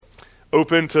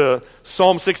open to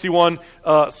Psalm 61.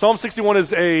 Psalm 61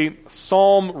 is a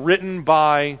psalm written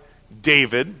by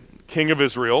David, king of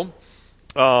Israel.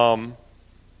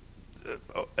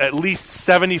 At least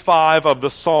 75 of the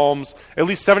Psalms, at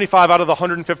least 75 out of the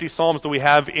 150 Psalms that we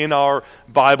have in our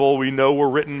Bible, we know were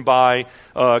written by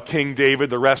King David.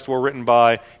 The rest were written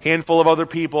by a handful of other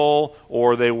people,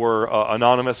 or they were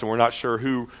anonymous, and we're not sure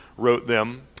who wrote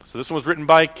them. So this one was written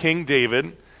by King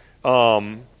David.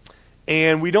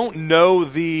 And we don't know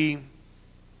the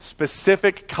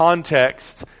specific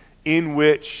context in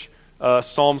which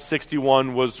Psalm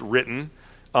 61 was written.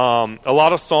 A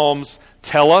lot of Psalms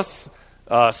tell us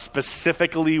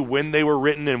specifically when they were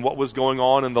written and what was going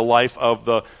on in the life of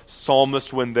the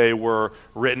psalmist when they were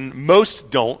written. Most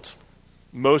don't.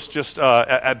 Most just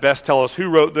at best tell us who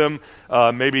wrote them,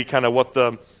 maybe kind of what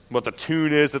the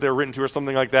tune is that they were written to or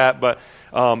something like that. But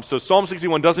so Psalm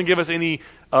 61 doesn't give us any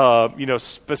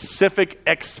specific,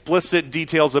 explicit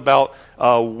details about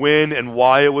when and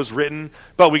why it was written,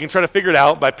 but we can try to figure it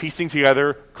out by piecing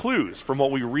together clues from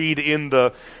what we read in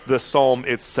the psalm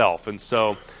itself. And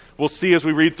so we'll see as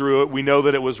we read through it. We know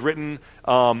that it was written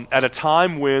at a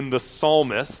time when the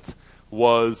psalmist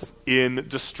was in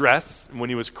distress, when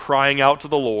he was crying out to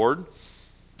the Lord,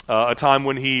 a time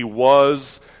when he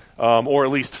was, or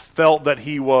at least felt that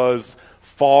he was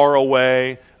far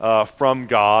away from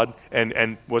God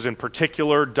and was in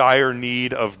particular dire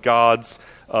need of God's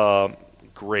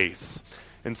grace.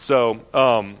 And so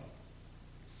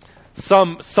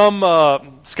some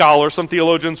scholars, some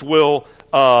theologians will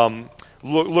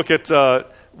look at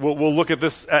we'll look at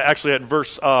this actually at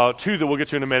verse 2 that we'll get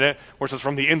to in a minute, where it says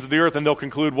from the ends of the earth, and they'll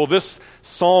conclude, well, this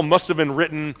psalm must have been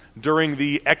written during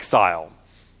the exile,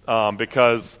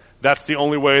 because that's the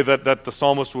only way that the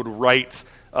psalmist would write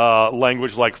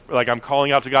language like I'm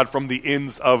calling out to God from the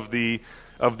ends of the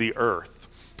earth.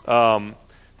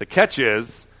 The catch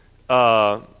is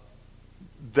that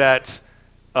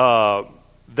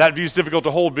view is difficult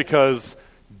to hold because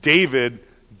David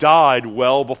died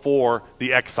well before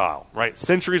the exile, right?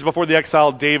 Centuries before the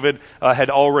exile, David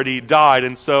had already died,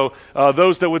 and so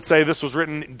those that would say this was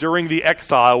written during the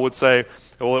exile would say,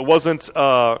 well, it wasn't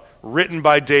written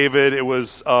by David, it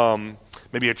was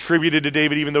maybe attributed to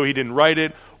David even though he didn't write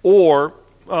it, or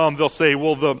they'll say,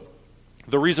 well,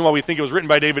 the reason why we think it was written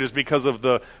by David is because of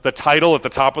the title at the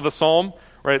top of the psalm,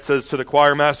 right? It says, to the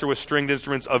choir master with stringed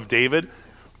instruments of David,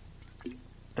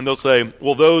 and they'll say,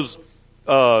 well, those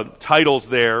titles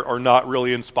there are not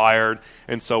really inspired,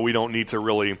 and so we don't need to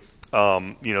really, they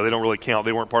don't really count.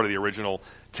 They weren't part of the original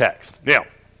text. Now,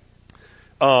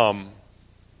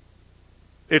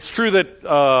 it's true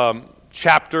that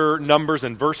chapter numbers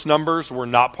and verse numbers were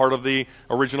not part of the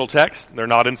original text. They're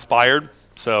not inspired,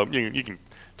 so you can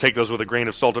take those with a grain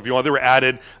of salt if you want. They were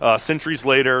added centuries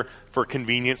later for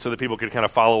convenience so that people could kind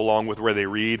of follow along with where they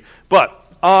read. But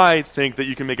I think that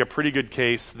you can make a pretty good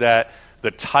case that the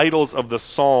titles of the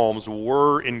Psalms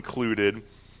were included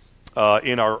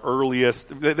in our earliest,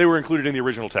 they were included in the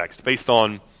original text based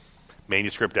on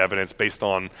manuscript evidence, based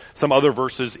on some other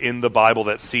verses in the Bible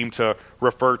that seem to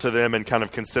refer to them and kind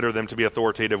of consider them to be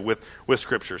authoritative with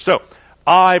Scripture. So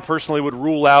I personally would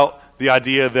rule out the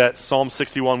idea that Psalm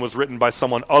 61 was written by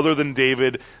someone other than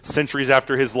David centuries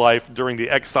after his life during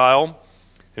the exile.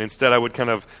 And instead I would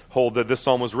kind of hold that this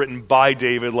psalm was written by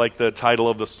David like the title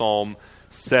of the psalm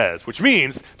says, which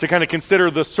means to kind of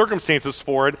consider the circumstances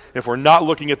for it. If we're not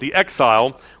looking at the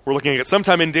exile, we're looking at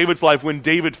sometime in David's life when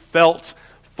David felt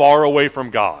far away from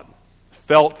God,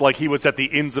 felt like he was at the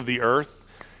ends of the earth.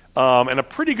 And a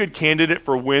pretty good candidate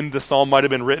for when the psalm might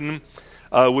have been written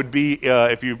would be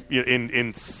if you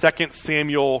in 2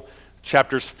 Samuel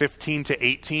chapters 15 to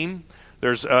 18.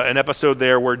 There's an episode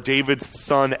there where David's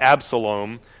son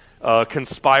Absalom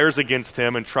conspires against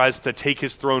him and tries to take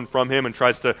his throne from him and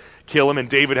tries to kill him, and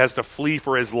David has to flee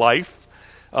for his life.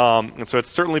 And so it's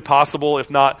certainly possible, if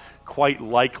not quite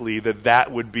likely,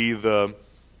 that would be the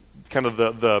kind of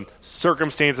the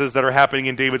circumstances that are happening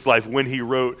in David's life when he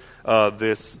wrote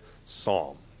this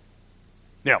psalm.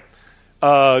 Now,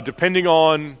 depending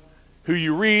on who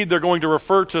you read, they're going to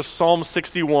refer to Psalm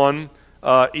 61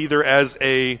 either as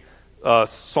a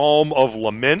psalm of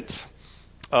lament,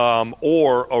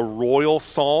 or a royal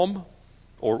psalm,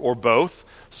 or both.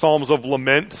 Psalms of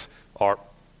lament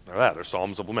they're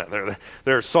psalms of lament.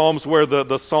 They're psalms where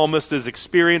the psalmist is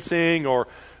experiencing, or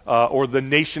the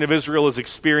nation of Israel is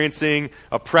experiencing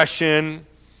oppression,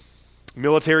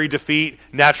 military defeat,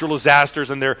 natural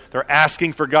disasters, and they're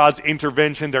asking for God's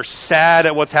intervention. They're sad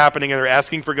at what's happening, and they're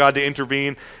asking for God to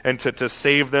intervene and to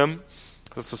save them.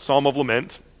 That's a psalm of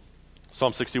lament.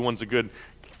 Psalm 61 is a good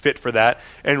fit for that.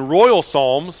 And royal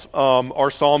psalms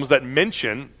are psalms that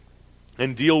mention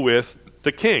and deal with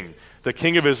the king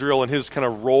of Israel and his kind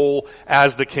of role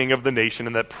as the king of the nation,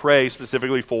 and that pray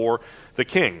specifically for the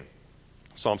king.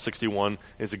 Psalm 61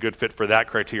 is a good fit for that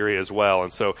criteria as well.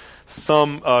 And so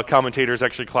some commentators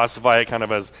actually classify it kind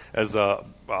of as a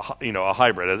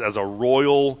hybrid, as a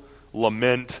royal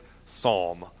lament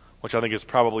psalm, which I think is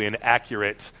probably an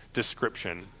accurate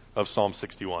description of Psalm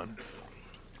 61.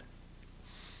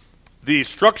 The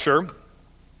structure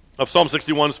of Psalm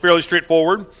 61 is fairly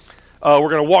straightforward. We're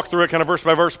going to walk through it kind of verse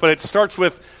by verse, but it starts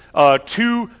with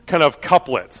two kind of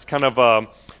couplets,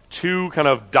 two kind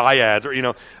of dyads,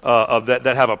 or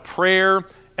that have a prayer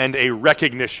and a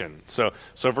recognition. So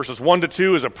verses 1 to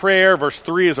 2 is a prayer. Verse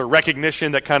 3 is a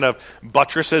recognition that kind of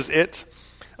buttresses it.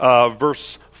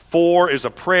 Verse 4 is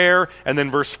a prayer, and then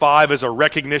verse 5 is a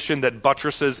recognition that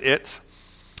buttresses it.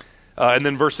 And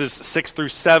then verses 6 through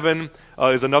 7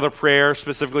 is another prayer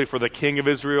specifically for the king of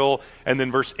Israel. And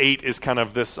then verse 8 is kind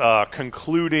of this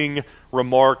concluding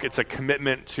remark. It's a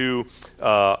commitment to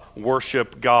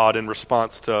worship God in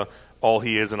response to all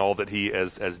he is and all that he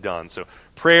has done. So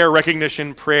prayer,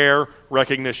 recognition, prayer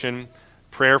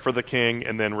for the king,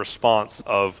 and then response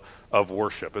of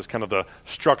worship is kind of the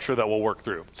structure that we'll work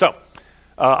through. So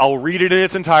I'll read it in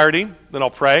its entirety, then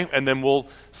I'll pray, and then we'll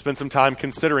spend some time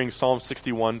considering Psalm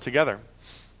 61 together.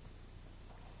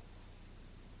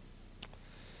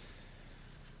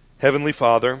 Heavenly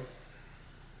Father,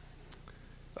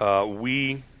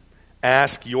 we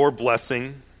ask your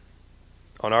blessing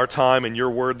on our time and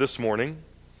your word this morning.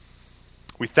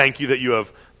 We thank you that you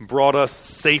have brought us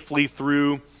safely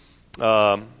through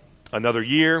another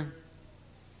year,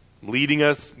 leading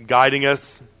us, guiding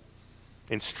us,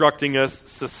 instructing us,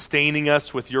 sustaining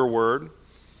us with your word.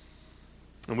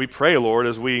 And we pray, Lord,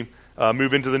 as we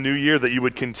move into the new year, that you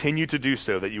would continue to do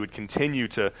so, that you would continue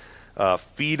to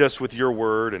feed us with your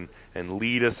word and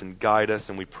lead us and guide us.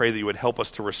 And we pray that you would help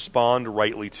us to respond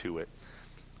rightly to it.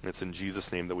 And it's in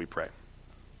Jesus' name that we pray.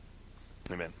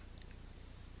 Amen.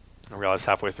 I realized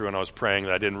halfway through when I was praying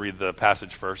that I didn't read the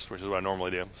passage first, which is what I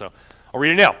normally do. So I'll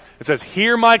read it now. It says,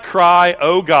 "Hear my cry,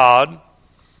 O God.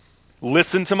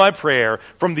 Listen to my prayer.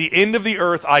 From the end of the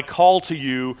earth I call to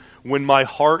you when my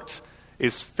heart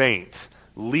is faint.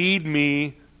 Lead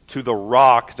me to the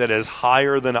rock that is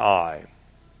higher than I.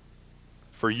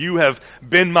 For you have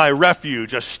been my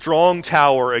refuge, a strong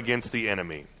tower against the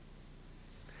enemy.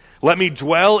 Let me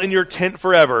dwell in your tent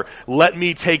forever. Let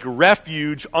me take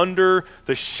refuge under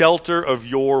the shelter of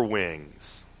your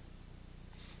wings.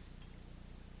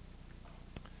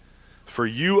 For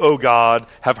you, O God,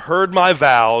 have heard my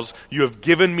vows. You have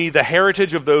given me the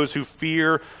heritage of those who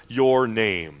fear your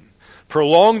name.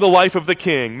 Prolong the life of the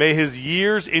king. May his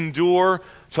years endure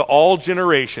to all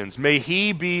generations. May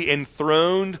he be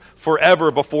enthroned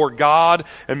forever before God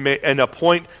and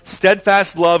appoint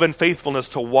steadfast love and faithfulness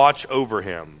to watch over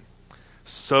him.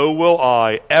 So will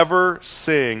I ever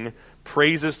sing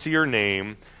praises to your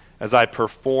name as I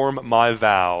perform my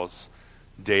vows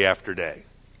day after day."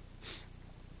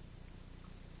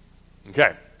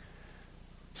 Okay,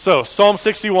 so Psalm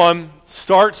 61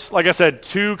 starts, like I said,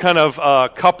 two kind of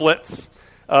couplets,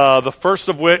 the first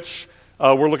of which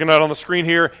we're looking at on the screen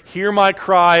here. "Hear my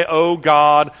cry, O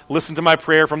God, listen to my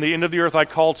prayer. From the end of the earth I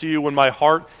call to you when my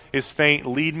heart is faint.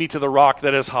 Lead me to the rock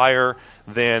that is higher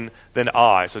than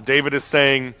I." So David is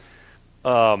saying,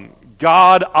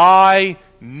 God, I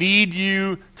need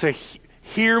you to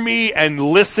hear me and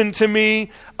listen to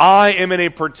me. I am in a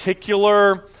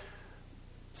particular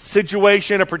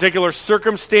situation, a particular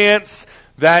circumstance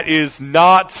that is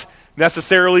not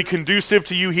necessarily conducive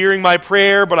to you hearing my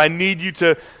prayer, but I need you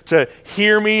to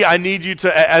hear me. I need you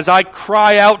to, as I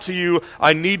cry out to you,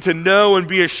 I need to know and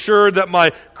be assured that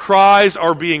my cries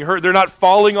are being heard. They're not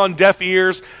falling on deaf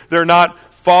ears. They're not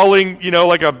falling,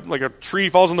 like a tree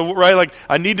falls on the, right? Like,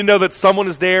 I need to know that someone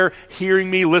is there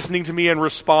hearing me, listening to me, and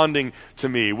responding to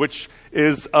me, which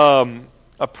is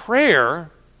a prayer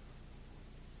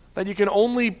that you can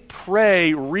only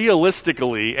pray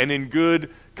realistically and in good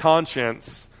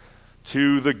conscience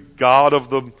to the God of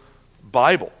the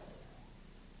Bible.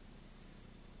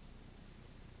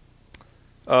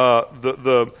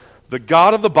 The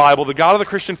God of the Bible, the God of the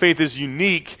Christian faith, is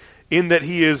unique in that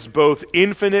he is both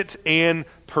infinite and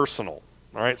personal.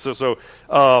 All right, so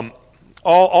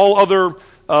all other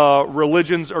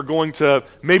religions are going to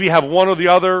maybe have one or the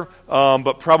other,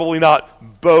 but probably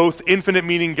not both. Infinite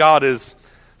meaning God is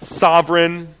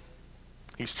sovereign,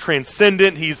 He's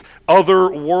transcendent. He's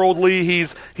otherworldly.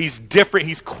 He's different.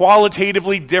 He's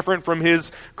qualitatively different from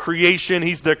his creation.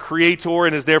 He's the creator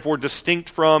and is therefore distinct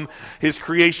from his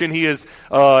creation. He is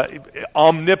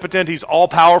omnipotent. He's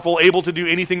all-powerful, able to do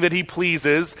anything that he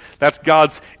pleases. That's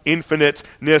God's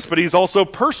infiniteness. But he's also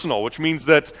personal, which means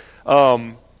that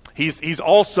he's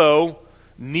also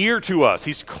near to us.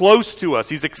 He's close to us.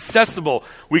 He's accessible.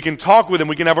 We can talk with him.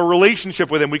 We can have a relationship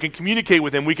with him. We can communicate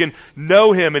with him. We can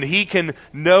know him, and he can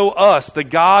know us. The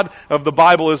God of the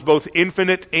Bible is both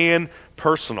infinite and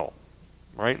personal.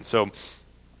 Right? So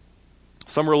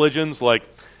some religions, like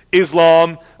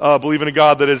Islam, believe in a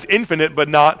God that is infinite but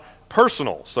not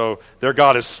personal. So their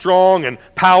God is strong and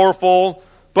powerful,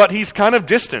 but he's kind of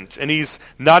distant, and he's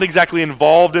not exactly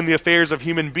involved in the affairs of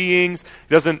human beings.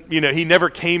 He never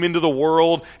came into the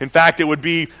world. In fact, it would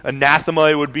be anathema,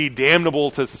 it would be damnable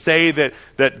to say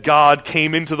that God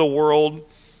came into the world.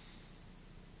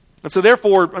 And so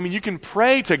therefore, you can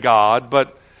pray to God,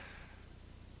 but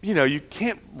you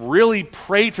can't really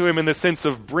pray to him in the sense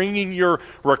of bringing your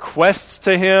requests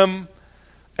to him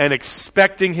and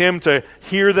expecting him to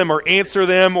hear them or answer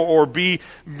them or be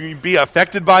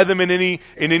affected by them in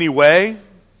any way,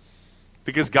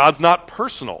 because God's not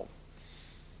personal.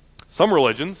 Some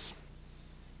religions,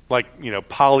 like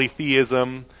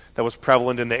polytheism that was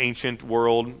prevalent in the ancient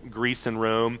world, Greece and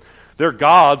Rome, their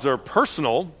gods are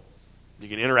personal. You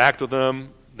can interact with them.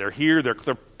 They're here. They're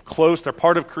close. They're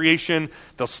part of creation.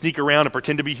 They'll sneak around and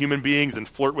pretend to be human beings and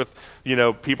flirt with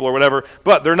people or whatever.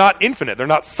 But they're not infinite. They're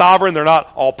not sovereign. They're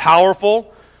not all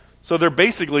powerful. So they're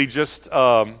basically just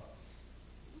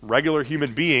regular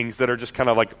human beings that are just kind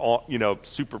of like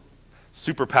superpower.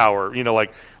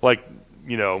 Like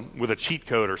with a cheat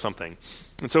code or something.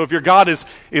 And so if your God is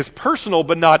personal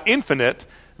but not infinite,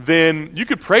 then you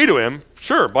could pray to him,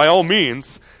 sure, by all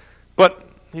means, but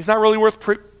he's not really worth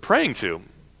praying to,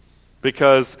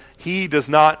 because he does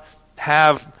not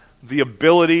have the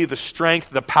ability, the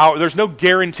strength, the power. There's no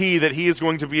guarantee that he is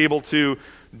going to be able to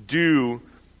do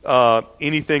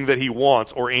anything that he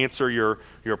wants or answer your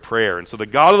prayer. And so the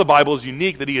God of the Bible is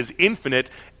unique, that he is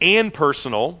infinite and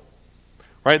personal.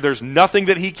 Right? There's nothing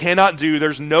that he cannot do.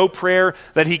 There's no prayer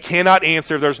that he cannot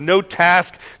answer. There's no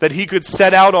task that he could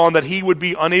set out on that he would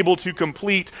be unable to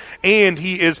complete. And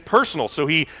he is personal. So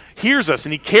he hears us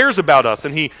and he cares about us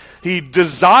and he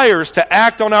desires to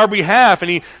act on our behalf and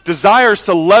he desires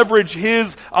to leverage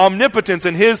his omnipotence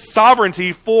and his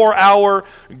sovereignty for our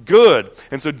good.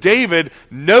 And so David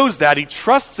knows that. He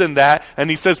trusts in that,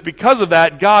 and he says, because of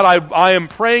that, God, I am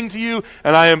praying to you,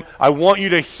 and I want you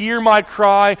to hear my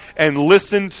cry and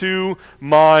listen to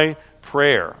my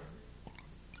prayer.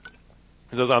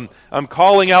 He says, I'm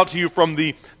calling out to you from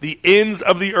the ends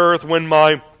of the earth when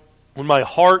my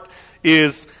heart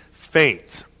is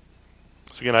faint.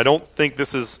 So again, I don't think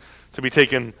this is to be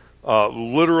taken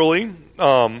literally,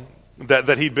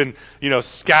 that he'd been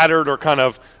scattered or kind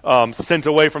of sent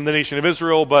away from the nation of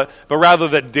Israel, but rather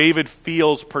that David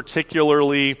feels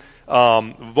particularly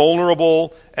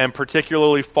vulnerable and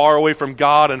particularly far away from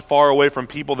God and far away from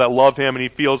people that love him, and he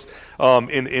feels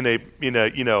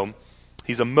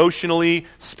he's emotionally,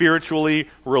 spiritually,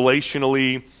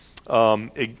 relationally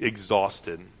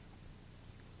exhausted.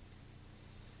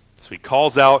 So he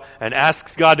calls out and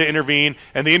asks God to intervene,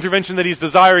 and the intervention that he's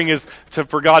desiring is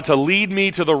for God to lead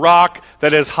me to the rock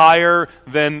that is higher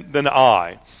than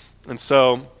I. And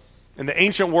so, in the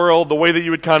ancient world, the way that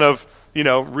you would kind of,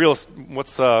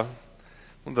 what's the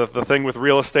thing with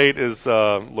real estate is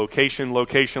location,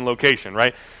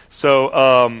 right?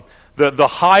 So the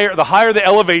higher the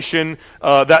elevation,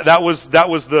 that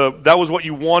was what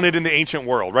you wanted in the ancient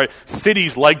world, right?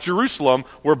 Cities like Jerusalem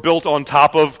were built on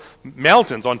top of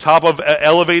mountains, on top of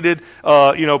elevated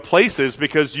places,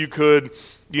 because you could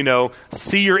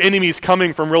see your enemies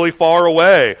coming from really far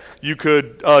away. You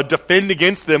could defend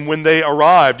against them when they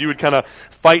arrived. You would kind of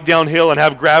fight downhill and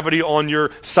have gravity on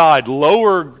your side.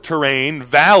 Lower terrain,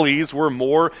 valleys, were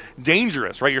more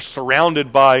dangerous, right? You're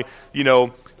surrounded by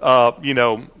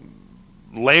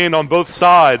land on both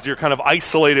sides. You're kind of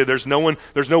isolated. There's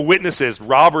no witnesses.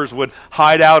 Robbers would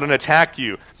hide out and attack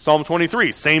you. Psalm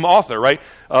 23, same author, right?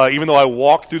 Even though I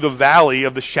walk through the valley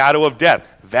of the shadow of death.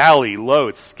 Valley, low,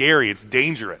 it's scary, it's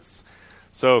dangerous.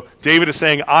 So David is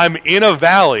saying, I'm in a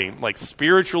valley, like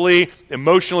spiritually,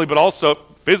 emotionally, but also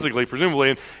physically,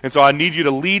 presumably. And so I need you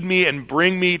to lead me and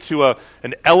bring me to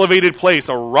an elevated place,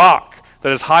 a rock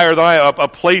that is higher than I, a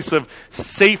place of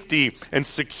safety and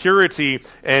security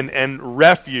and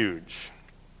refuge.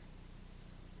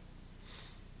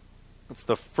 That's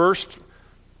the first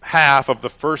half of the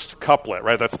first couplet,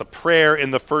 right? That's the prayer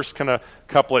in the first kind of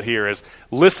couplet here is,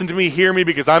 listen to me, hear me,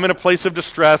 because I'm in a place of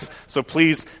distress, so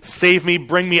please save me,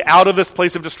 bring me out of this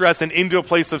place of distress and into a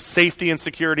place of safety and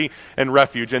security and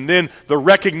refuge. And then the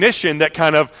recognition that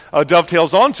kind of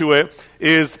dovetails onto it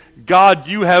is, God,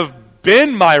 you have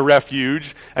been my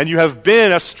refuge, and you have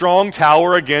been a strong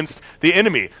tower against the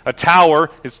enemy. A tower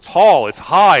is tall, it's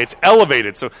high, it's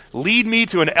elevated, so lead me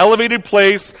to an elevated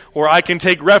place where I can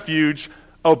take refuge.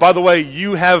 Oh, by the way,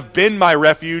 you have been my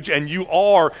refuge, and you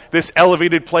are this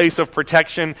elevated place of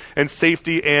protection and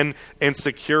safety and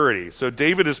security. So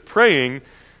David is praying,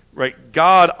 right,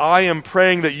 God, I am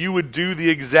praying that you would do the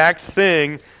exact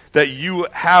thing that you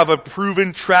have a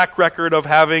proven track record of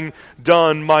having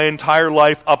done my entire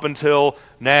life up until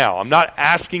now. I'm not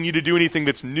asking you to do anything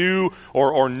that's new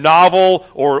or novel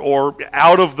or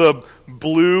out of the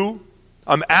blue.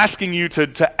 I'm asking you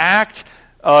to act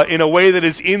in a way that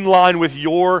is in line with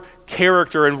your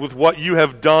character and with what you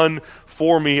have done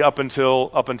for me up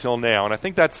until now. And I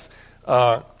think that's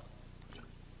a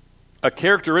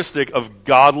characteristic of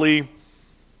godly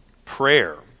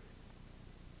prayer,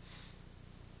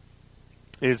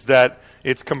 is that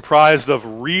it's comprised of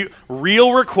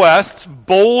real requests,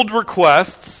 bold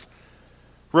requests,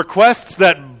 requests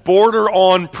that border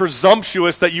on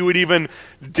presumptuous, that you would even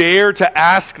dare to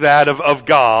ask that of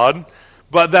God,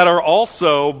 but that are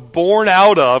also born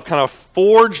out of, kind of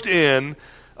forged in,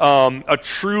 a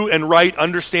true and right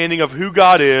understanding of who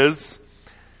God is,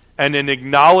 and an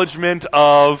acknowledgement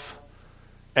of,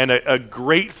 and a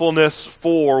gratefulness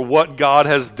for what God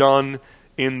has done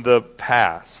in the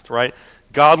past, right?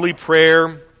 Godly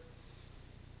prayer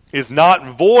is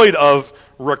not void of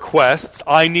requests.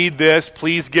 I need this,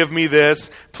 please give me this,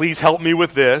 please help me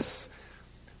with this.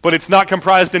 But it's not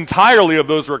comprised entirely of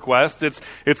those requests.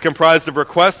 It's comprised of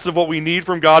requests of what we need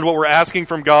from God, what we're asking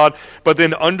from God, but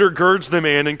then undergirds them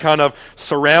in and kind of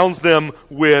surrounds them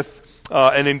with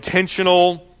an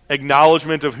intentional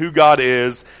acknowledgement of who God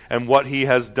is and what he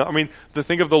has done. I mean,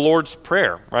 think of the Lord's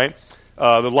Prayer, right? There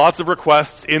are lots of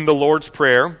requests in the Lord's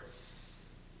Prayer.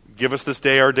 Give us this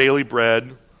day our daily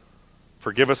bread.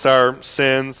 Forgive us our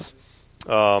sins.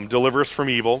 Deliver us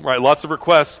from evil, right? Lots of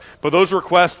requests, but those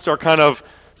requests are kind of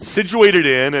situated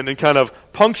in and kind of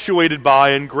punctuated by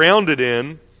and grounded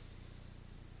in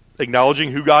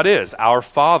acknowledging who God is, our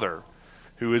Father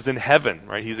who is in heaven,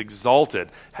 right? He's exalted.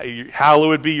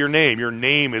 Hallowed be your name. Your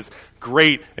name is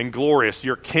great and glorious.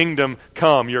 Your kingdom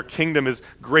come. Your kingdom is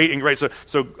great and great.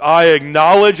 So I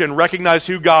acknowledge and recognize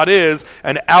who God is,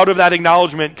 and out of that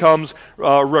acknowledgement comes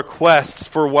requests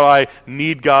for what I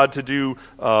need God to do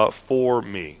for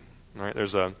me. All right?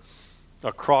 There's a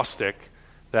acrostic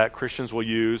that Christians will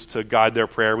use to guide their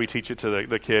prayer. We teach it to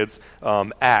the kids.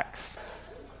 ACTS.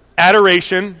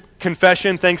 Adoration,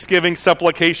 confession, thanksgiving,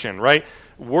 supplication, right?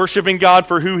 Worshiping God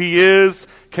for who he is,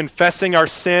 confessing our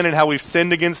sin and how we've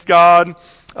sinned against God,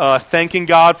 thanking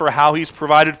God for how he's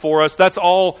provided for us. That's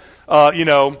all,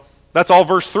 that's all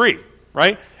verse 3,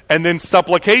 right? And then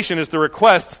supplication is the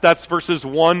requests. That's verses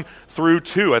 1 through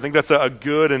 2. I think that's a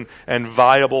good and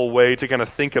viable way to kind of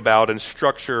think about and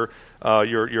structure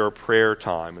your prayer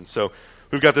time. And so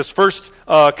we've got this first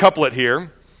couplet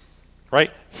here,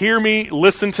 right? Hear me,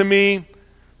 listen to me,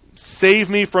 save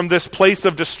me from this place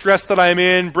of distress that I am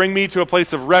in, bring me to a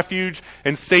place of refuge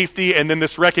and safety, and then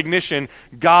this recognition,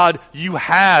 God, you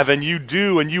have and you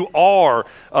do and you are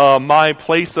my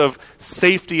place of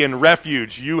safety and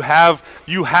refuge. You have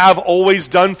always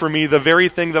done for me the very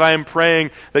thing that I am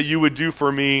praying that you would do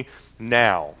for me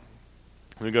now.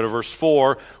 We go to verse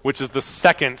 4, which is the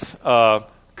second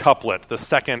couplet, the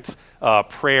second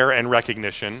prayer and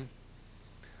recognition.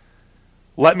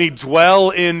 Let me dwell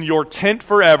in your tent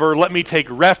forever. Let me take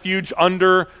refuge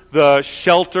under the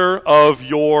shelter of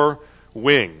your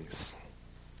wings.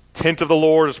 Tent of the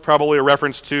Lord is probably a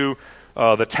reference to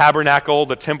the tabernacle.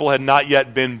 The temple had not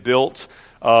yet been built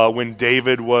when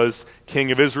David was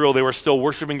king of Israel. They were still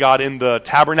worshiping God in the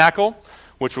tabernacle,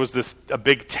 which was a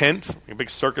big tent, a big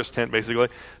circus tent basically,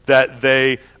 that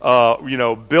they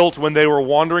built when they were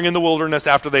wandering in the wilderness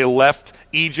after they left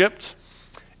Egypt.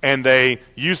 And they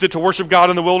used it to worship God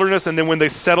in the wilderness, and then when they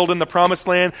settled in the Promised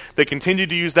Land, they continued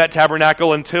to use that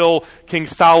tabernacle until King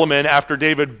Solomon, after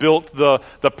David built the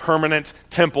permanent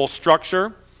temple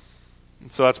structure.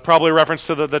 So that's probably a reference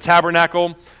to the tabernacle.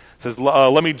 It says,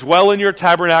 let me dwell in your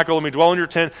tabernacle, let me dwell in your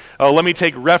tent, let me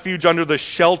take refuge under the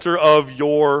shelter of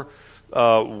your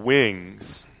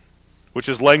wings, which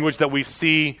is language that we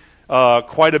see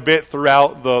quite a bit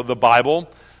throughout the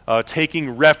Bible.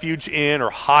 Taking refuge in or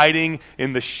hiding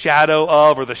in the shadow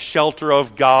of or the shelter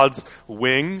of God's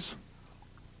wings,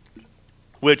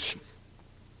 which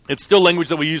It's still language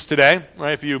that we use today,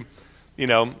 right? If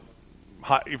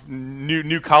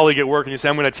new colleague at work and you say,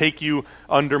 I'm going to take you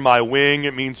under my wing,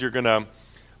 it means you're going to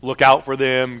look out for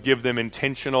them, give them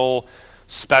intentional,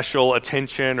 special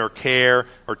attention or care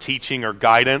or teaching or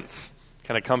guidance.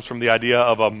 Kind of comes from the idea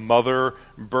of a mother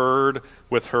bird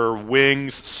with her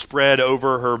wings spread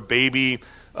over her baby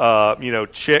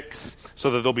chicks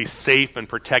so that they'll be safe and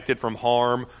protected from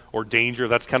harm or danger.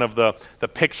 That's kind of the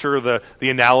picture, the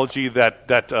analogy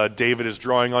that David is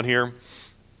drawing on here.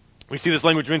 We see this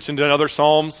language mentioned in other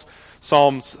Psalms,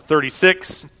 Psalms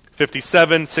 36,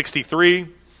 57, 63.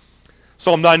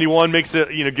 Psalm 91 makes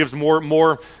it, gives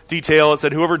more detail. It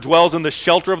said, whoever dwells in the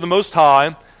shelter of the Most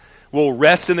High will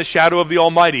rest in the shadow of the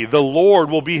Almighty. The Lord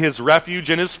will be his refuge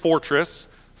and his fortress.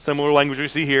 Similar language we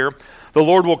see here. The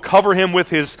Lord will cover him with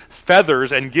his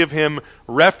feathers and give him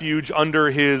refuge under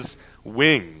his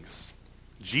wings.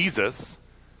 Jesus,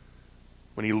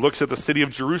 when he looks at the city of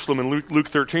Jerusalem in Luke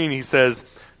 13, he says,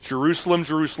 Jerusalem,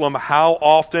 Jerusalem, how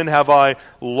often have I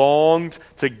longed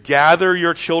to gather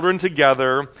your children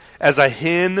together as a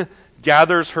hen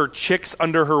gathers her chicks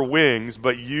under her wings,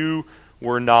 but you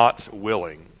were not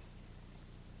willing.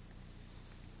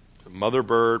 The mother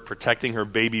bird protecting her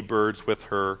baby birds with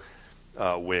her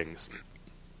wings.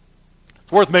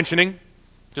 It's worth mentioning,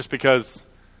 just because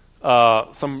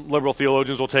some liberal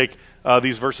theologians will take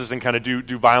these verses and kind of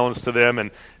do violence to them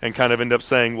and kind of end up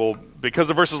saying, well, because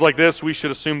of verses like this, we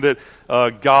should assume that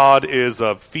God is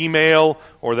a female,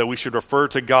 or that we should refer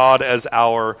to God as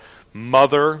our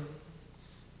mother.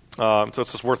 So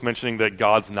it's just worth mentioning that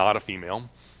God's not a female.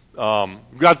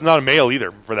 God's not a male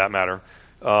either, for that matter.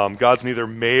 God's neither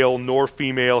male nor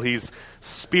female. He's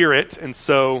spirit, and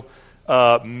so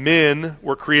men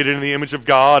were created in the image of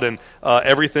God, and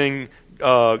everything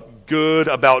good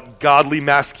about godly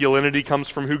masculinity comes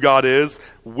from who God is.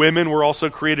 Women were also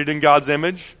created in God's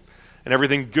image, and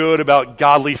everything good about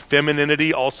godly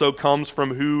femininity also comes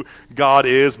from who God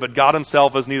is. But God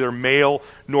himself is neither male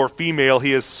nor female.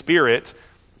 He is spirit.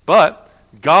 But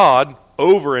God,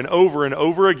 over and over and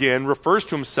over again, refers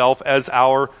to himself as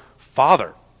our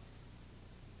Father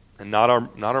and not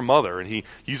our mother. And he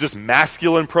uses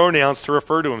masculine pronouns to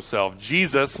refer to himself.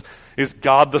 Jesus is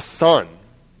God the Son.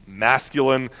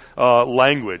 Masculine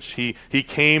language. He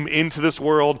came into this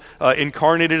world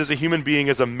incarnated as a human being,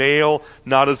 as a male,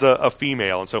 not as a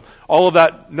female. And so all of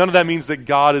that, none of that means that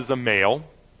God is a male,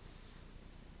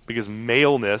 because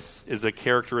maleness is a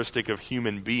characteristic of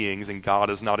human beings, and God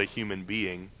is not a human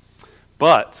being.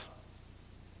 But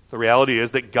the reality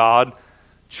is that God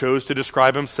chose to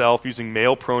describe himself using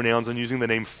male pronouns and using the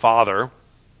name Father.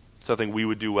 So I think we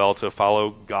would do well to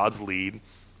follow God's lead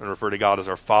and refer to God as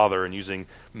our Father, and using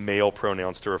male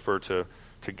pronouns to refer to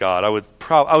God.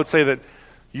 I would say that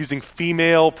using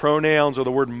female pronouns or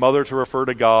the word mother to refer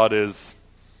to God is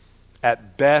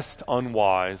at best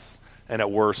unwise and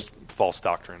at worst false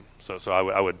doctrine. So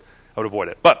I would avoid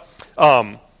it. But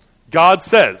God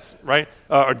says, right?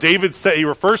 Or David said, he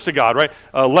refers to God, right?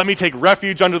 Let me take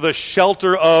refuge under the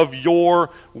shelter of your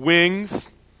wings.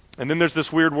 And then there's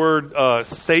this weird word,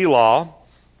 Selah,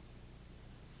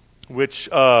 which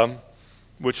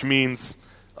means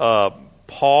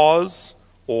pause,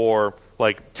 or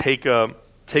like take a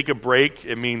break.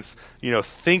 It means,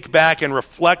 think back and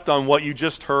reflect on what you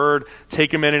just heard.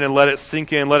 Take a minute and let it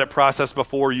sink in, let it process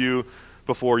before you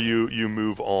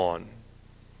move on.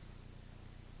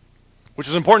 Which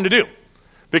is important to do,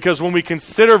 because when we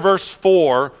consider verse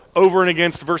 4 over and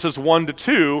against verses 1 to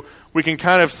 2, we can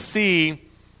kind of see,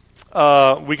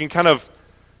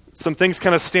 some things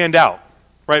kind of stand out.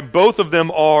 Right, both of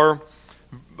them are,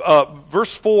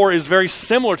 verse 4 is very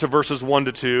similar to verses 1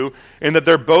 to 2 in that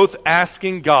they're both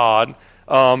asking God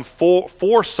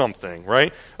for something,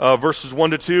 right? Verses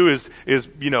 1 to 2 is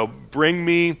bring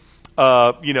me,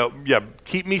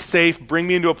 keep me safe, bring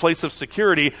me into a place of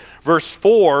security. Verse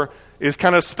 4 is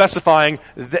kind of specifying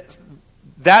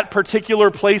that particular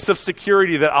place of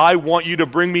security that I want you to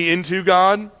bring me into,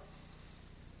 God,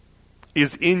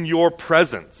 is in your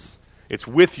presence. It's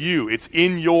with you. It's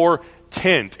in your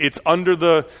tent. It's under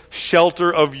the shelter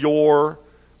of your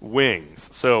wings.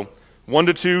 So 1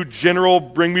 to 2, general,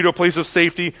 bring me to a place of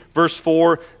safety. Verse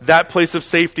 4, that place of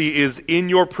safety is in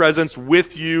your presence,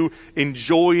 with you,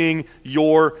 enjoying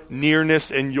your nearness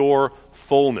and your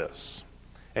fullness.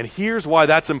 And here's why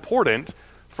that's important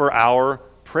for our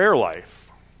prayer life.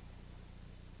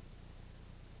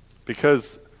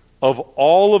 Because of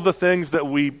all of the things that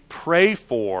we pray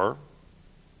for,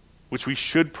 which we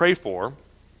should pray for,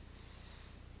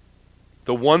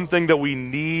 the one thing that we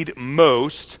need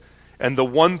most, and the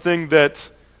one thing that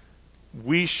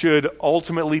we should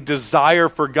ultimately desire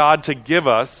for God to give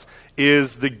us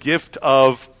is the gift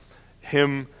of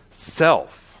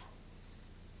himself.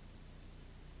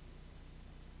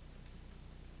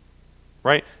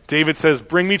 Right? David says,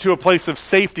 bring me to a place of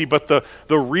safety, but the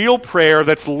real prayer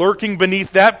that's lurking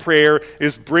beneath that prayer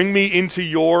is bring me into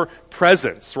your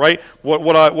presence, right?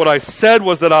 What I said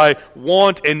was that I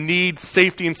want and need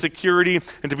safety and security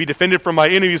and to be defended from my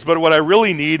enemies, but what I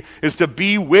really need is to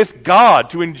be with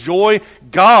God, to enjoy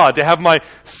God, to have my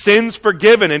sins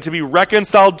forgiven and to be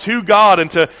reconciled to God and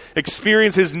to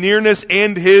experience his nearness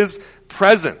and his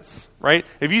presence, right?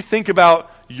 If you think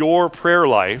about your prayer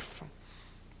life,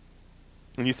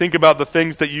 and you think about the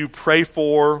things that you pray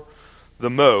for the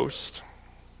most,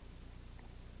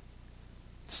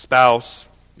 spouse,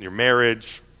 your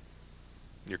marriage,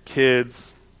 your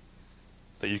kids,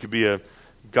 that you could be a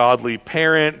godly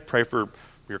parent, pray for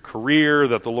your career,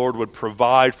 that the Lord would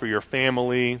provide for your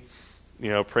family,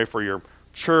 pray for your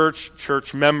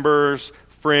church members,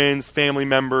 friends, family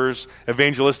members,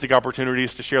 evangelistic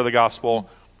opportunities to share the gospel.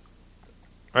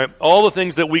 Right? All the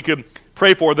things that we could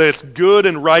pray for, that it's good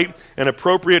and right and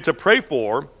appropriate to pray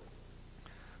for,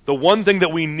 the one thing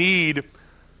that we need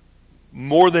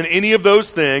more than any of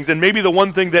those things, and maybe the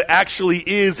one thing that actually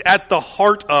is at the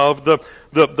heart of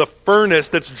the furnace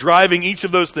that's driving each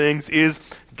of those things, is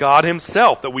God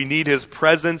himself, that we need his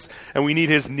presence and we need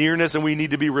his nearness and we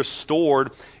need to be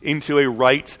restored into a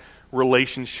right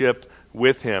relationship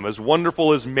with him. As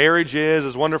wonderful as marriage is,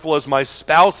 as wonderful as my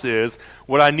spouse is,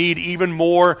 what I need even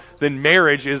more than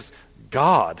marriage is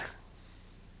God.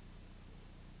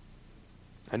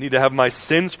 I need to have my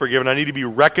sins forgiven. I need to be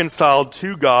reconciled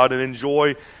to God and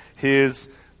enjoy his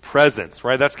presence,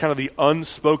 right? That's kind of the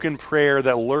unspoken prayer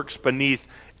that lurks beneath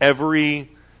every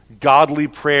godly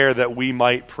prayer that we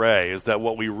might pray, is that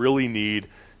what we really need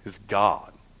is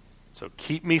God. So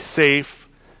keep me safe,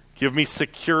 give me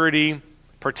security,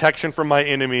 protection from my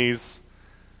enemies,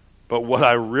 but what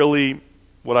I really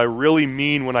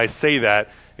mean when I say that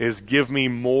is give me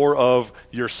more of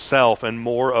yourself and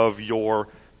more of your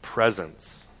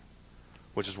presence.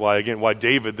 Which is why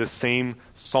David, this same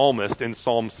psalmist in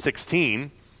Psalm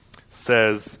 16,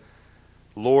 says,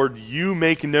 Lord, you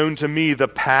make known to me the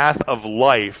path of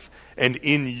life, and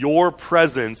in your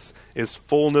presence is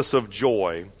fullness of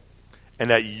joy,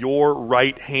 and at your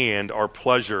right hand are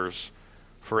pleasures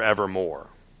forevermore.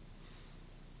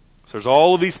 So there's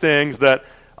all of these things that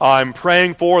I'm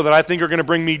praying for that I think are going to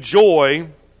bring me joy,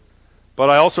 but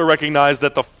I also recognize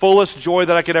that the fullest joy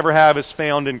that I could ever have is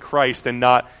found in Christ and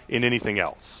not in anything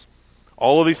else.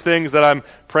 All of these things that I'm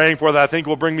praying for that I think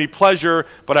will bring me pleasure,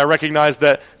 but I recognize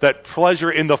that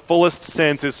pleasure in the fullest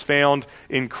sense is found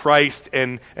in Christ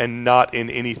and not in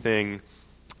anything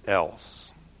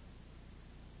else.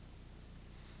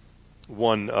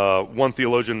 One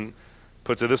theologian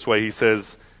puts it this way. He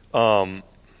says, he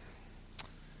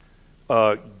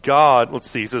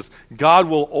says, God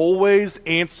will always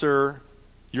answer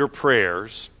your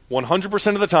prayers.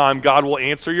 100% of the time, God will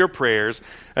answer your prayers,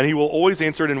 and he will always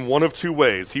answer it in one of two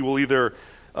ways. He will either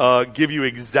give you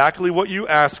exactly what you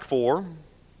ask for,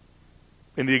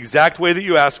 in the exact way that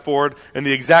you ask for it, in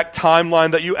the exact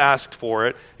timeline that you asked for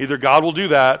it. Either God will do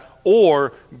that,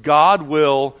 or God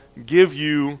will give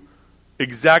you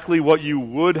exactly what you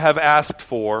would have asked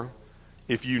for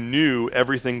if you knew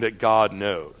everything that God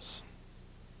knows.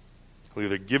 He'll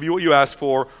either give you what you asked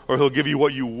for, or he'll give you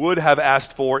what you would have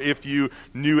asked for if you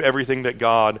knew everything that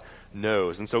God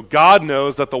knows. And so God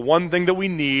knows that the one thing that we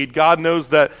need, God knows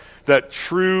that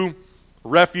true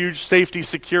refuge, safety,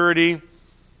 security,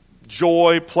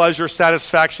 joy, pleasure,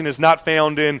 satisfaction is not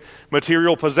found in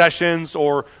material possessions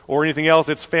or anything else.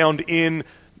 It's found in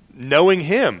knowing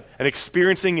him and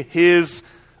experiencing his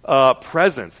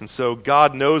presence. And so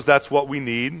God knows that's what we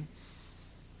need.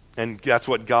 And that's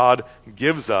what God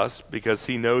gives us, because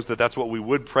he knows that that's what we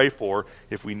would pray for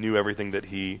if we knew everything that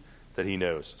he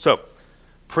knows. So,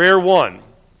 prayer 1,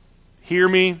 hear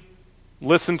me,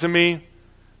 listen to me,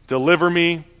 deliver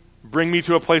me, bring me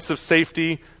to a place of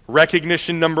safety.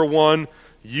 Recognition number 1,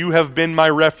 you have been my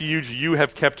refuge, you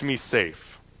have kept me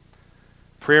safe.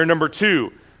 Prayer number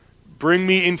 2, bring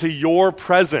me into your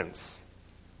presence,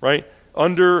 right?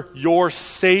 Under your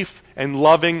safe and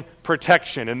loving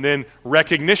protection. And then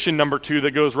recognition number 2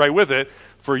 that goes right with it,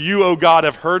 for you, O God,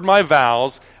 have heard my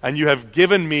vows, and you have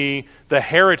given me the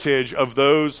heritage of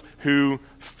those who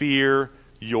fear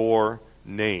your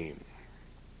name.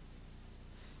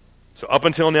 So up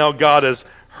until now, God has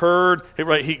heard,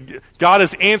 right? God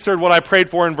has answered what I prayed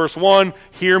for in verse 1.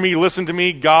 Hear me, listen to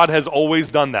me. God has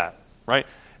always done that, right?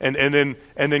 And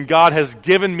then God has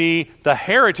given me the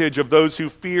heritage of those who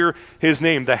fear his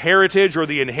name. The heritage or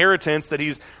the inheritance that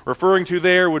he's referring to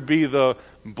there would be the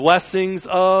blessings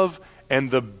of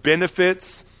and the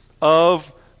benefits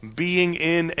of being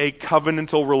in a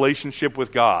covenantal relationship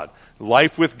with God.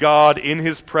 Life with God in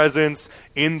his presence,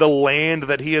 in the land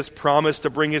that he has promised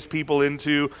to bring his people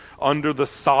into under the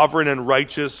sovereign and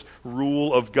righteous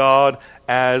rule of God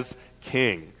as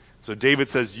king. So David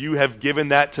says, you have given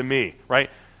that to me, right?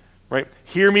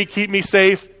 Hear me, keep me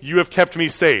safe, you have kept me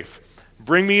safe.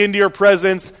 Bring me into your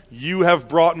presence, you have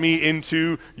brought me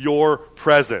into your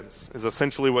presence, is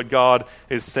essentially what God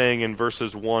is saying in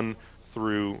verses 1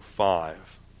 through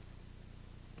 5.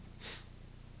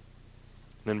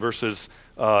 Then verses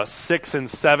 6 and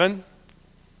 7,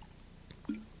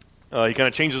 he kind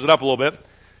of changes it up a little bit.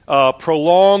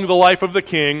 Prolong the life of the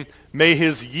king. May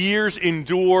his years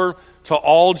endure to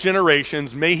all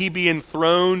generations. May he be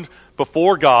enthroned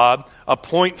before God.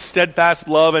 Appoint steadfast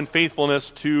love and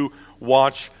faithfulness to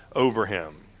watch over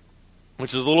him.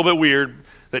 Which is a little bit weird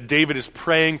that David is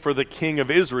praying for the king of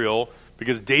Israel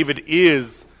because David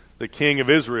is the king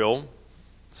of Israel.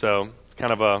 So it's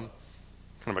kind of a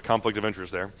conflict of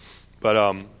interest there.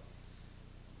 But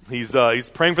he's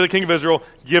praying for the king of Israel.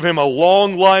 Give him a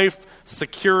long life,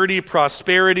 security,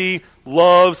 prosperity,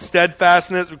 love,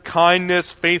 steadfastness,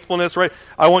 kindness, faithfulness, right?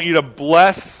 I want you to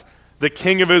bless the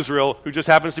king of Israel, who just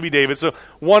happens to be David. So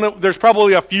there's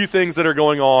probably a few things that are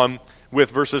going on with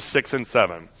verses 6 and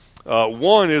 7.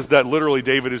 One is that literally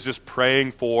David is just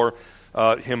praying for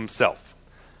himself.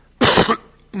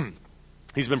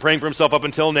 He's been praying for himself up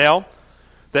until now,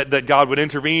 that God would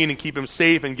intervene and keep him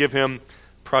safe and give him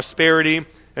prosperity.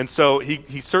 And so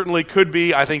he certainly could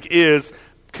be, I think is,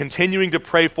 continuing to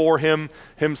pray for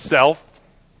himself.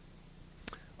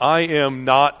 I am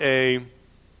not a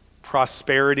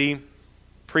prosperity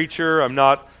preacher. I'm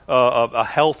not a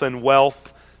health and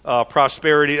wealth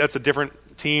prosperity. That's a different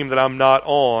team that I'm not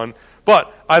on.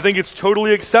 But I think it's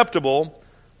totally acceptable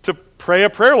to pray a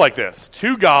prayer like this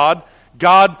to God.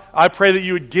 God, I pray that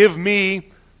you would give me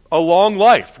a long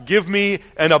life. Give me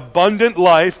an abundant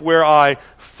life where I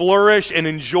flourish and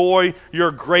enjoy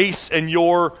your grace and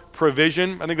your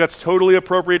provision. I think that's totally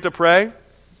appropriate to pray.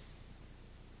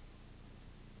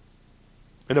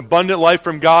 An abundant life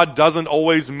from God doesn't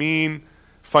always mean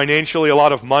financially a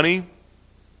lot of money.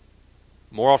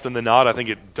 More often than not, I think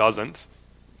it doesn't.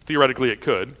 Theoretically, it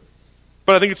could.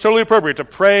 But I think it's totally appropriate to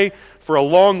pray for a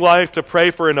long life, to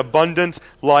pray for an abundant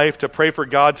life, to pray for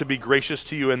God to be gracious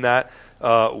to you in that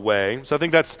way. So I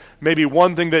think that's maybe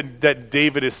one thing that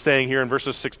David is saying here in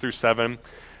verses 6 through 7.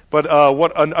 But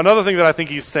another thing that I think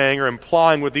he's saying or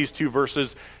implying with these two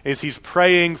verses is he's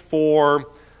praying for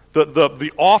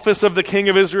the office of the king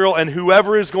of Israel and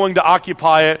whoever is going to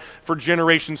occupy it for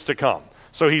generations to come.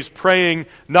 So he's praying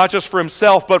not just for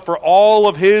himself, but for all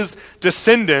of his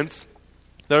descendants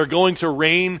that are going to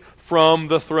reign from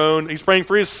the throne. He's praying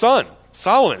for his son,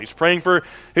 Solomon. He's praying for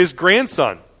his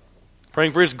grandson,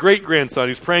 praying for his great-grandson.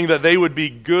 He's praying that they would be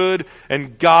good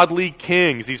and godly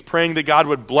kings. He's praying that God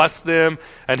would bless them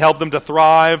and help them to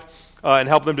thrive and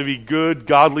help them to be good,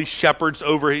 godly shepherds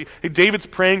over. David's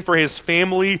praying for his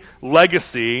family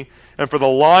legacy and for the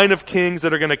line of kings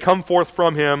that are going to come forth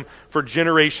from him for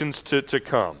generations to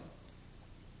come.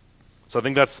 So I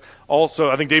think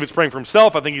I think David's praying for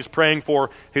himself. I think he's praying for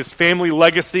his family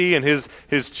legacy and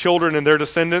his children and their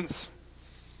descendants.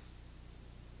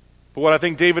 But what I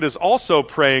think David is also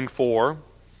praying for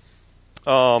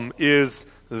is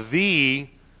the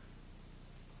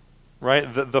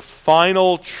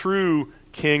final true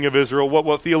king of Israel,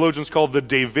 what theologians call the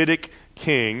Davidic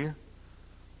king,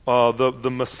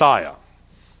 the Messiah.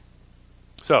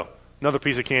 So, another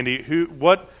piece of candy.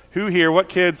 What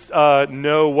kids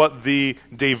know what the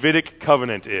Davidic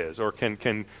covenant is, or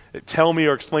can tell me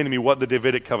or explain to me what the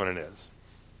Davidic covenant is?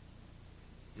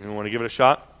 Anyone want to give it a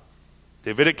shot?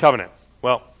 Davidic covenant.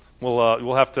 Well,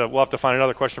 we'll have to find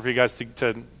another question for you guys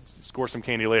to score some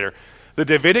candy later. The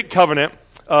Davidic covenant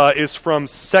is from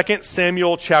 2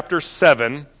 Samuel chapter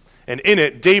 7, and in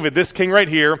it, David, this king right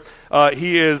here,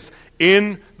 he is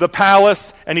in the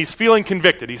palace and he's feeling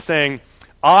convicted. He's saying,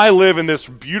 I live in this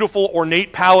beautiful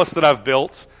ornate palace that I've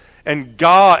built,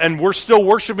 and we're still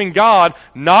worshiping God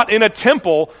not in a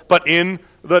temple, but in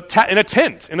a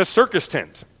tent, in a circus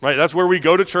tent. Right? That's where we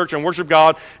go to church and worship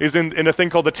God, is in a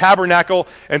thing called the tabernacle.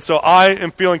 And so I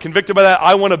am feeling convicted by that.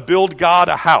 I want to build God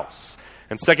a house.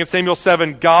 In 2 Samuel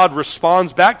 7, God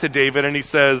responds back to David and he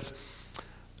says,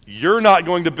 you're not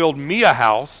going to build me a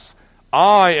house.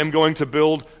 I am going to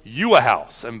build you a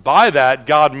house. And by that,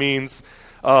 God means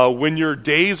when your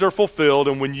days are fulfilled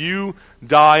and when you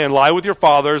die and lie with your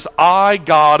fathers, I,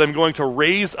 God, am going to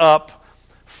raise up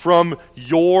from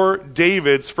your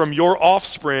Davids, from your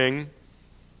offspring,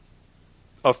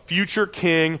 a future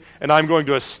king, and I'm going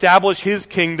to establish his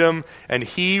kingdom, and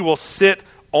he will sit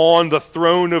on the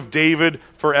throne of David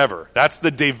forever. That's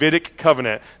the Davidic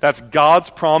covenant. That's God's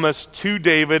promise to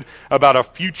David about a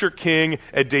future king,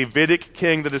 a Davidic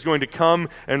king that is going to come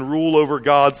and rule over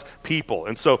God's people.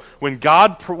 And so when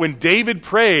David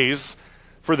prays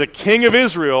for the king of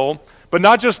Israel, but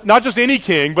not just any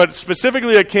king, but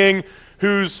specifically a king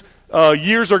whose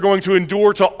years are going to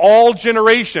endure to all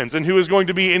generations and who is going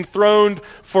to be enthroned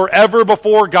forever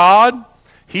before God,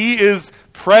 he is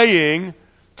praying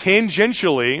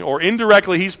tangentially or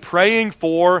indirectly, he's praying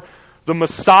for the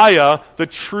Messiah, the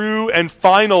true and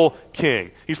final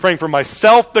king. He's praying for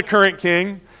myself, the current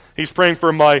king. He's praying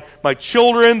for my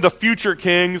children, the future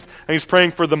kings. And he's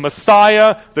praying for the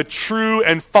Messiah, the true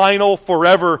and final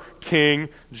forever king,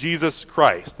 Jesus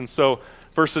Christ. And so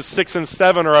verses 6 and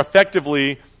 7 are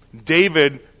effectively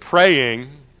David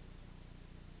praying,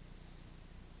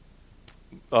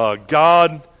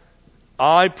 God,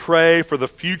 I pray for the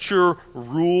future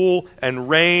rule and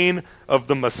reign of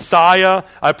the Messiah.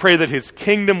 I pray that his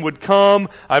kingdom would come.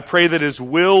 I pray that his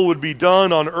will would be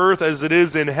done on earth as it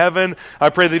is in heaven.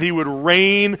 I pray that he would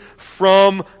reign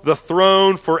from the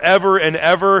throne forever and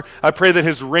ever. I pray that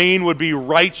his reign would be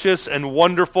righteous and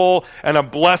wonderful and a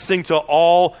blessing to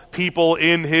all people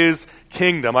in his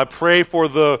kingdom. I pray for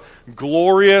the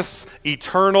glorious,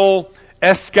 eternal,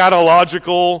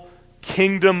 eschatological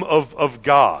kingdom of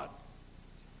God.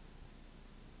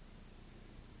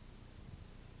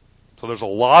 So there's a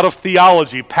lot of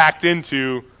theology packed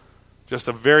into just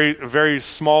a very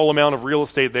small amount of real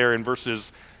estate there in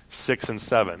verses 6 and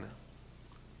 7.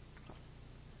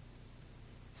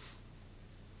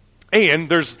 And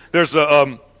there's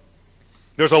a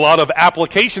lot of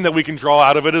application that we can draw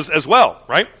out of it as well,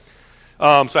 right?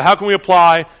 So how can we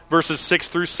apply verses 6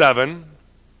 through 7?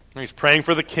 He's praying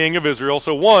for the king of Israel.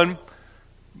 So one,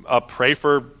 pray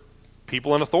for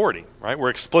people in authority, right? We're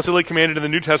explicitly commanded in the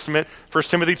New Testament, 1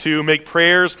 Timothy 2, make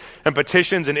prayers and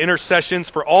petitions and intercessions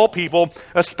for all people,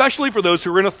 especially for those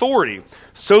who are in authority,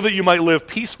 so that you might live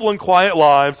peaceful and quiet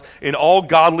lives in all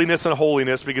godliness and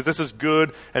holiness, because this is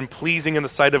good and pleasing in the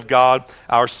sight of God,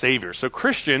 our Savior. So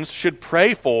Christians should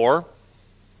pray for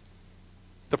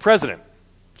the president,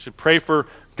 should pray for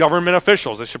government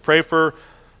officials, they should pray for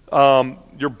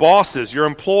your bosses, your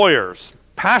employers,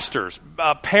 pastors,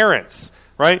 parents,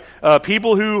 right?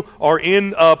 People who are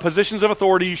in positions of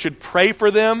authority, you should pray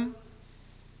for them,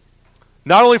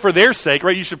 not only for their sake,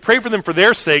 right? You should pray for them for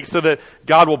their sake so that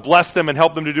God will bless them and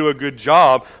help them to do a good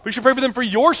job. But you should pray for them for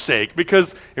your sake,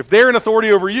 because if they're in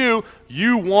authority over you,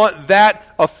 you want that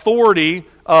authority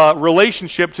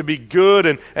relationship to be good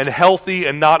and healthy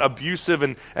and not abusive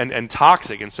and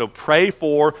toxic. And so pray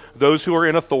for those who are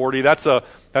in authority. That's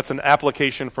an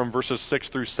application from verses 6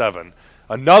 through 7.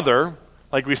 Another,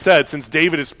 like we said, since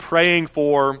David is praying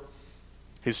for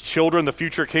his children, the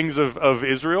future kings of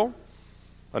Israel,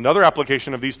 another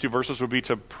application of these two verses would be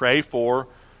to pray for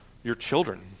your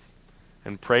children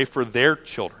and pray for their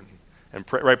children. And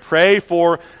pray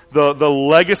for the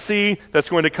legacy that's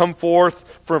going to come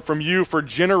forth from you for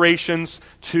generations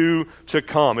to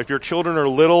come. If your children are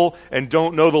little and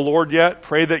don't know the Lord yet,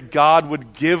 pray that God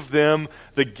would give them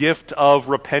the gift of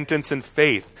repentance and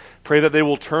faith. Pray that they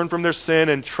will turn from their sin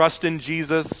and trust in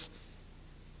Jesus.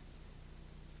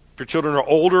 If your children are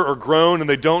older or grown and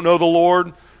they don't know the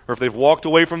Lord, or if they've walked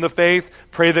away from the faith,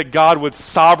 pray that God would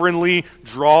sovereignly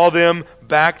draw them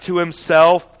back to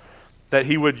himself, that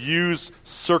he would use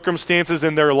circumstances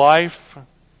in their life,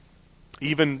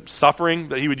 even suffering,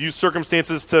 that he would use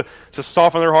circumstances to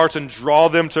soften their hearts and draw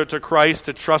them to Christ,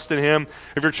 to trust in him.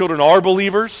 If your children are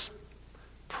believers,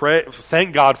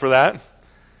 thank God for that,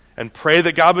 and pray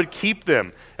that God would keep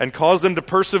them and cause them to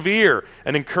persevere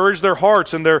and encourage their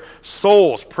hearts and their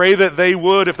souls. Pray that they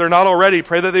would, if they're not already,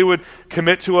 pray that they would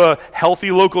commit to a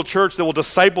healthy local church that will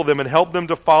disciple them and help them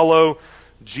to follow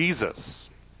Jesus.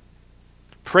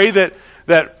 Pray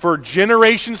that for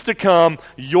generations to come,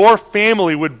 your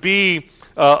family would be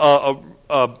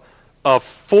a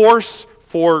force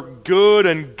for good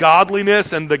and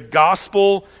godliness and the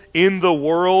gospel in the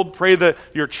world. Pray that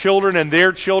your children and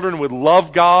their children would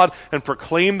love God and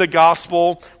proclaim the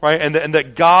gospel, right? And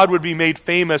that God would be made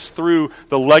famous through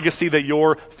the legacy that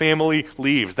your family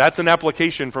leaves. That's an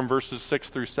application from verses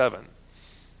 6 through 7.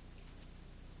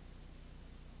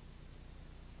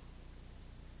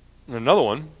 And another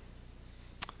one,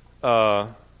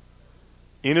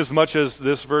 inasmuch as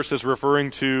this verse is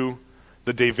referring to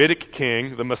the Davidic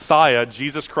king, the Messiah,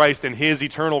 Jesus Christ, and his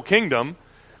eternal kingdom,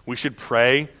 we should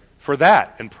pray for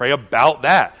that and pray about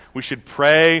that. We should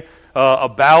pray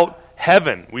about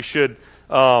heaven. We should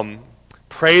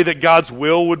pray that God's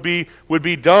will would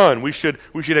be done. We should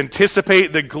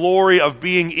anticipate the glory of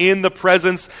being in the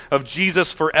presence of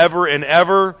Jesus forever and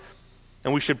ever.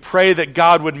 And we should pray that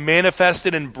God would manifest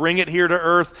it and bring it here to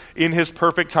earth in his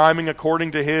perfect timing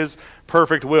according to his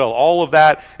perfect will. All of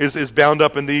that is bound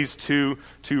up in these two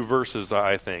verses,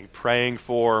 I think. Praying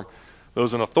for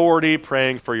those in authority,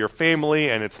 praying for your family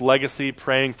and its legacy,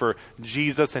 praying for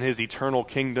Jesus and his eternal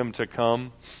kingdom to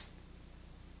come.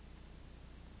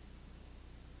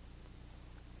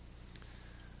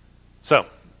 So,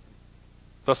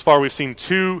 thus far we've seen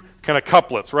two kind of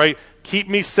couplets, right? Keep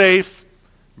me safe,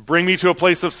 bring me to a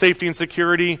place of safety and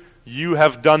security. You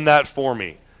have done that for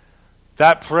me.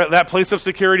 That place of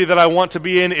security that I want to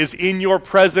be in is in your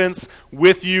presence,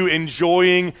 with you,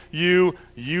 enjoying you.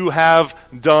 You have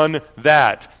done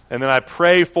that. And then I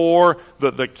pray for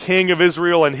the king of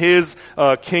Israel and his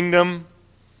kingdom.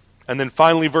 And then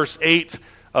finally, verse 8,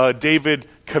 David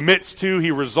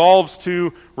he resolves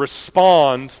to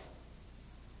respond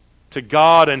to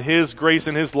God and his grace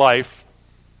in his life.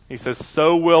 He says,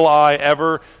 so will I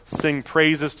ever sing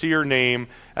praises to your name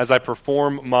as I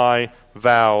perform my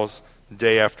vows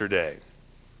day after day.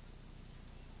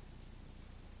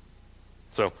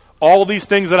 So, all these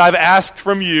things that I've asked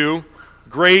from you,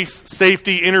 grace,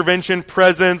 safety, intervention,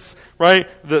 presence, right?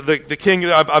 The king,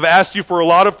 I've asked you for a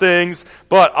lot of things,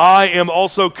 but I am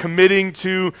also committing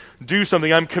to do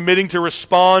something. I'm committing to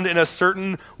respond in a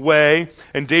certain way.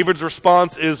 And David's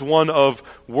response is one of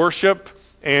worship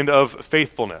and of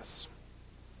faithfulness.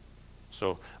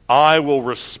 So I will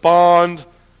respond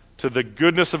to the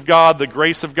goodness of God, the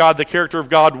grace of God, the character of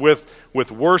God with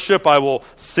worship. I will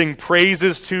sing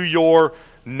praises to your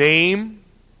name,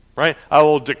 right? I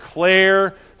will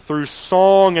declare through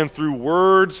song and through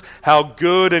words how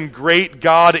good and great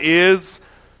God is.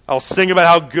 I'll sing about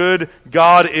how good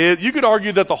God is. You could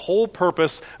argue that the whole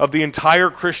purpose of the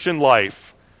entire Christian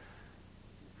life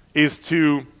is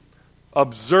to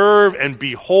observe and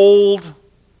behold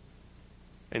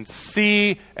and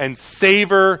see and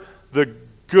savor the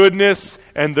goodness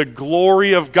and the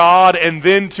glory of God, and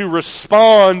then to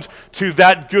respond to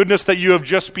that goodness that you have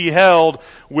just beheld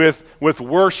with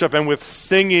worship and with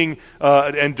singing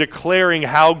and declaring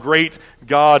how great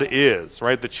God is.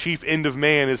 Right? The chief end of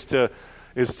man is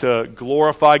to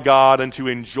glorify God and to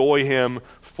enjoy him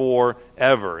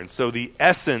forever. And so the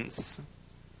essence,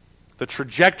 the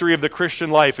trajectory of the Christian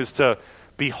life is to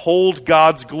behold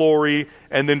God's glory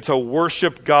and then to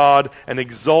worship God and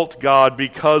exalt God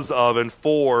because of and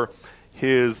for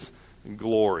his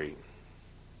glory.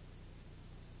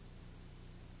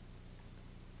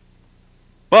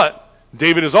 But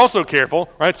David is also careful,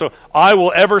 right? So I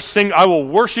will ever sing, I will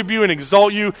worship you and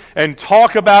exalt you and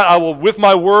talk about, with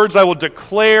my words, I will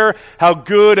declare how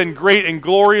good and great and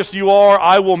glorious you are.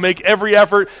 I will make every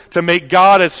effort to make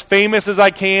God as famous as I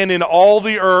can in all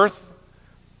the earth.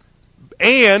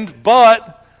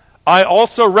 But I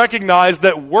also recognize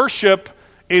that worship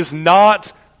is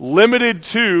not limited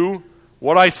to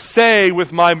what I say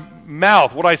with my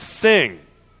mouth, what I sing.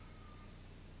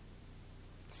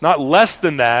 It's not less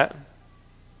than that,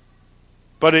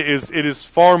 but it is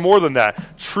far more than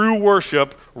that. True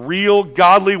worship, real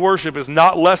godly worship, is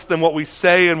not less than what we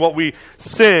say and what we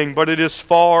sing, but it is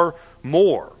far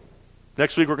more.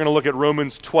 Next week we're going to look at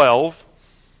Romans 12.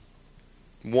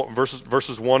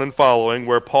 Verses 1 and following,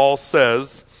 where Paul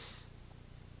says,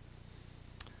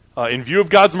 in view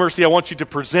of God's mercy, I want you to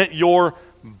present your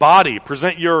body,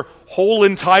 present your whole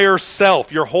entire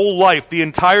self, your whole life, the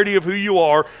entirety of who you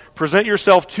are, present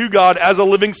yourself to God as a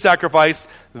living sacrifice.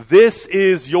 This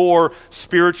is your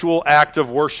spiritual act of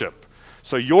worship.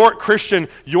 So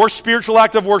your spiritual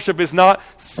act of worship is not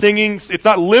singing, it's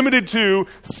not limited to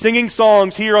singing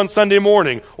songs here on Sunday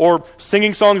morning or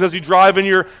singing songs as you drive in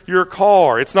your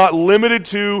car. It's not limited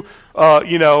to,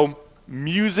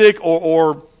 music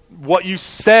or what you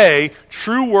say.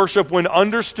 True worship, when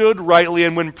understood rightly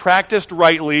and when practiced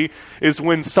rightly, is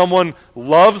when someone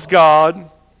loves God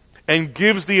and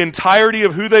gives the entirety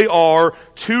of who they are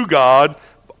to God,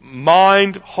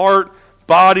 mind, heart,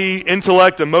 body,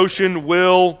 intellect, emotion,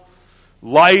 will,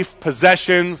 life,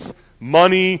 possessions,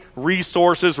 money,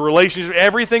 resources, relationships,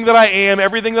 everything that I am,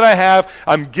 everything that I have,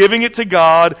 I'm giving it to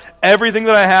God. Everything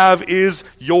that I have is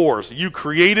yours. You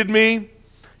created me.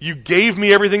 You gave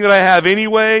me everything that I have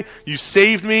anyway. You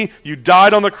saved me. You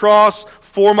died on the cross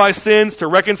for my sins to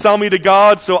reconcile me to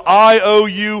God, so I owe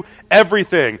you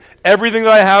everything. Everything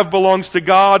that I have belongs to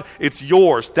God. It's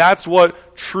yours. That's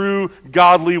what true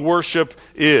godly worship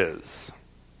is.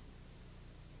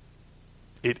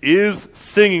 It is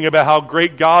singing about how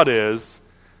great God is.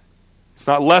 It's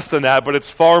not less than that, but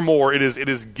it's far more. It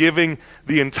is giving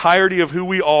the entirety of who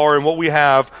we are and what we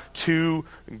have to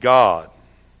God.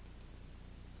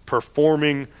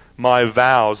 Performing my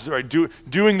vows, right?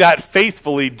 Doing that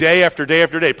faithfully day after day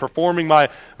after day, performing my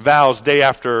vows day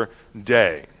after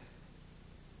day.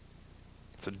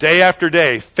 So day after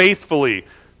day, faithfully,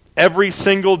 every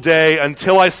single day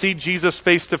until I see Jesus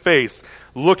face to face,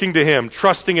 looking to him,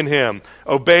 trusting in him,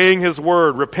 obeying his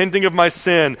word, repenting of my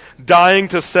sin, dying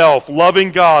to self,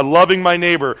 loving God, loving my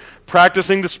neighbor,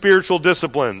 practicing the spiritual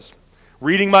disciplines,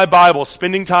 reading my Bible,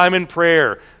 spending time in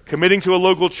prayer, committing to a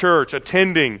local church,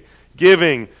 attending,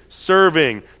 giving,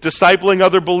 serving, discipling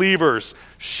other believers,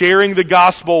 sharing the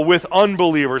gospel with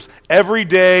unbelievers every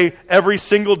day, every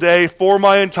single day for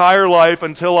my entire life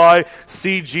until I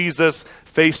see Jesus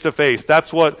face to face.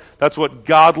 That's what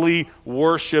godly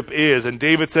worship is. And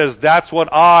David says, that's what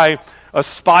I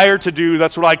aspire to do.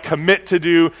 That's what I commit to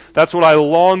do. That's what I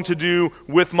long to do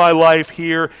with my life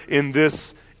here in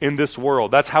this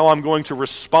world. That's how I'm going to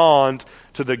respond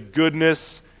to the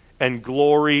goodness and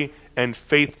glory and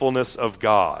faithfulness of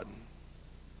God.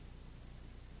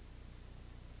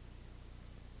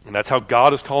 And that's how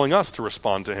God is calling us to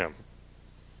respond to him.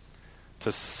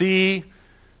 To see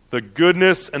the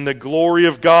goodness and the glory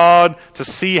of God, to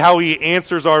see how he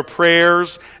answers our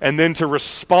prayers, and then to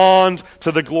respond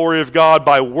to the glory of God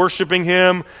by worshiping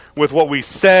him with what we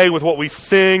say, with what we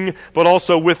sing, but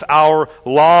also with our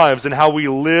lives and how we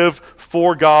live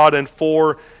for God and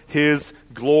for his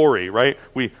glory, right?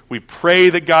 We pray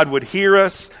that God would hear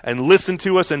us and listen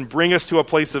to us and bring us to a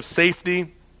place of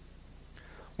safety.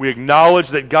 We acknowledge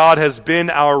that God has been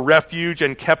our refuge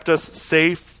and kept us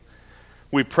safe.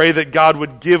 We pray that God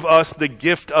would give us the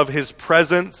gift of his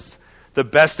presence, the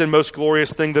best and most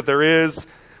glorious thing that there is.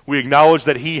 We acknowledge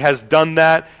that he has done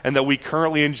that and that we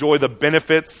currently enjoy the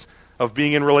benefits of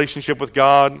being in relationship with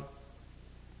God.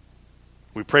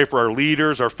 We pray for our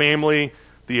leaders, our family,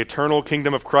 the eternal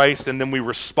kingdom of Christ, and then we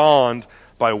respond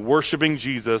by worshiping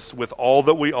Jesus with all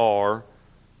that we are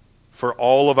for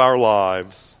all of our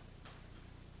lives,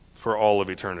 for all of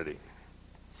eternity.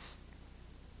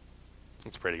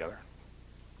 Let's pray together.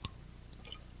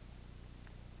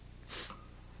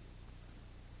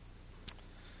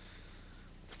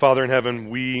 Father in heaven,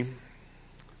 we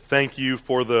thank you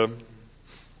for the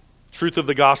truth of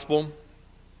the gospel,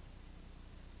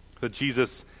 that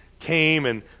Jesus came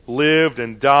and lived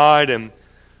and died and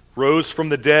rose from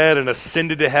the dead and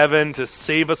ascended to heaven to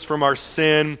save us from our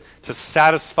sin, to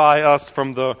satisfy us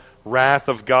from the wrath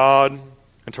of God,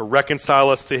 and to reconcile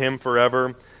us to him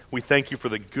forever. We thank you for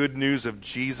the good news of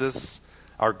Jesus,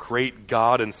 our great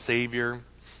God and Savior.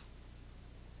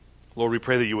 Lord, we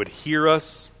pray that you would hear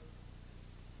us.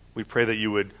 We pray that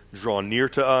you would draw near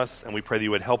to us, and we pray that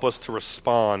you would help us to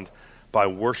respond by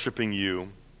worshiping you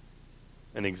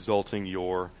and exalting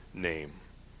your name.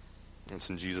 And it's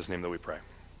in Jesus' name that we pray.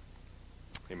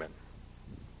 Amen.